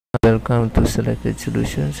welcome to Selected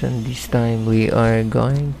Solutions, and this time we are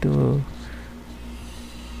going to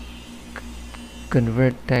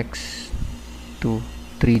convert text to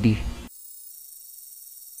 3D.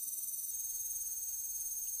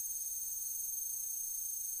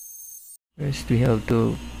 First we have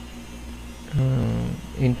to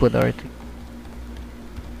input our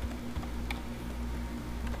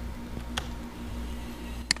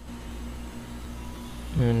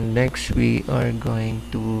and next we are going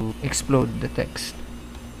to explode the text.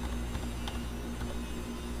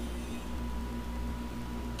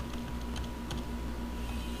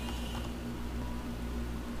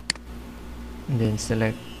 And then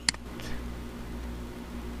select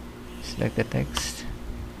the text,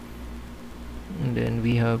 and then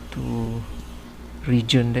we have to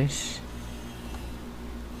region this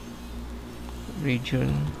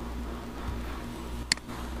region,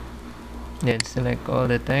 then select all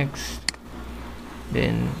the text,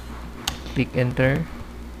 then click enter,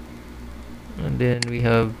 and then we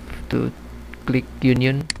have to click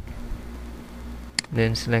union,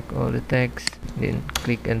 then select all the text, then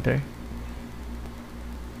click enter.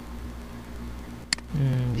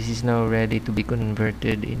 This is now ready to be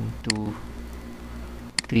converted into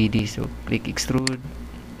 3D. So click extrude,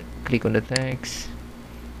 click on the text,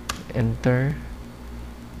 enter,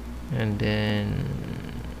 and then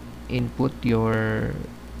input your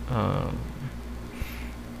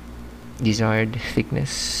desired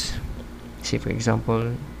thickness, say for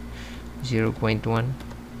example 0.1,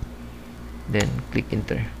 then click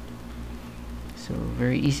enter. So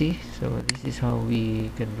very easy. So this is how we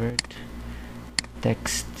convert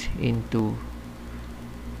text into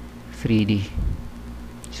 3D.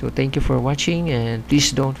 So thank you for watching, and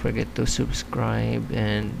please don't forget to subscribe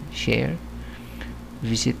and share.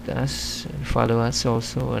 Visit us and follow us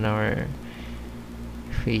also on our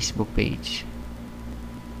Facebook page.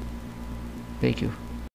 Thank you.